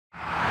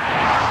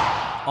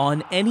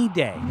On any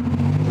day,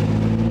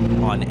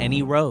 on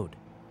any road,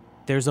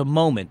 there's a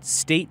moment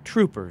state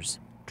troopers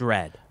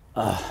dread.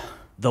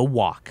 The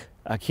walk.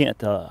 I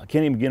can't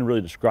even begin to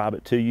really describe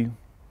it to you.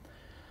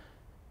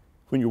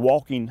 When you're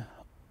walking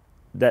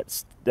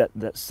that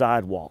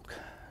sidewalk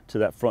to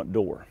that front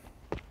door.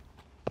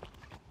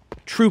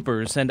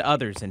 Troopers and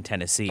others in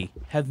Tennessee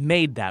have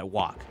made that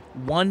walk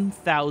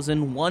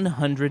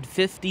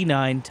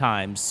 1,159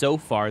 times so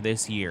far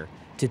this year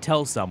to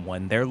tell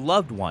someone their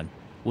loved one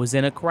was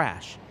in a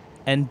crash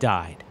and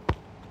died.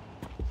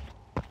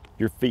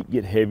 Your feet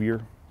get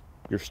heavier,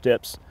 your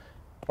steps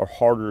are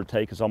harder to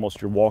take. It's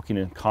almost you're walking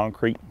in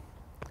concrete.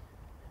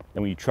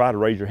 And when you try to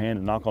raise your hand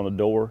and knock on the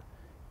door,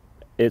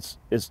 it's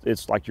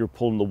like you're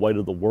pulling the weight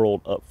of the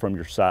world up from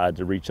your side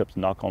to reach up to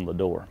knock on the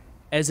door.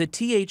 As a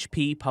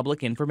THP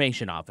public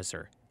information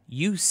officer,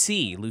 you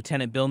see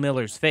Lieutenant Bill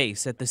Miller's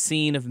face at the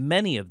scene of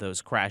many of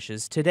those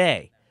crashes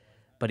today,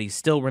 but he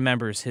still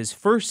remembers his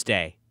first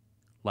day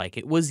like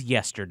it was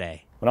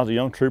yesterday. When I was a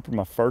young trooper,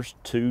 my first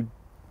 2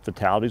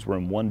 fatalities were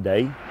in one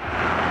day.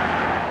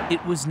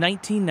 It was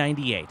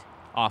 1998,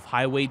 off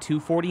Highway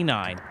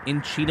 249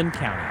 in Cheatham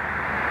County.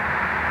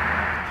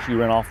 She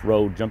ran off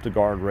road, jumped a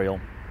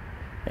guardrail,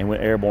 and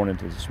went airborne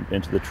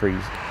into the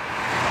trees.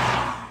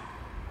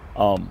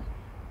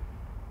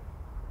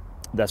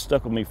 That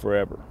stuck with me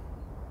forever.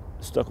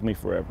 It stuck with me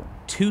forever.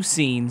 2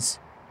 scenes,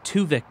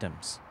 2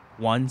 victims.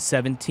 One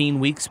 17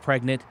 weeks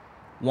pregnant,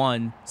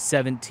 one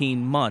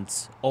 17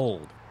 months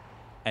old,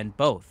 and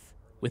both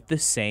with the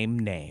same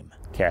name.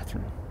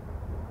 Catherine.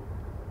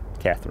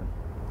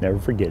 Never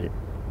forget it.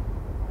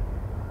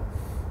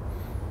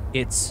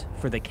 It's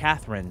for the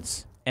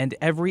Catherines and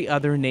every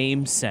other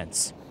name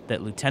since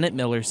that Lieutenant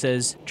Miller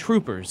says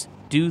troopers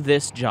do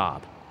this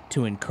job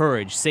to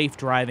encourage safe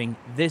driving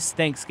this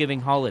Thanksgiving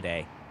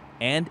holiday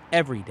and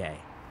every day.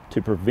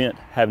 To prevent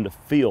having to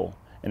feel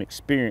and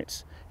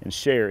experience and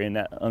share in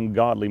that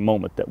ungodly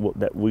moment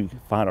that we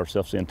find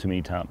ourselves in too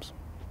many times.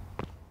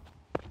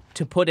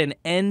 To put an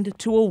end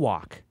to a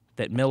walk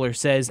that Miller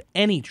says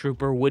any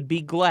trooper would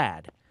be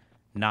glad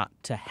not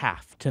to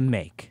have to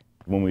make.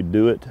 When we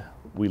do it,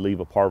 we leave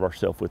a part of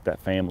ourselves with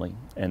that family,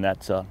 and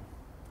that's the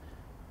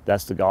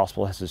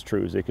gospel. That's as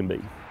true as it can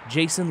be.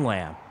 Jason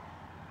Lamb,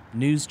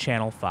 News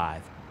Channel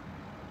 5.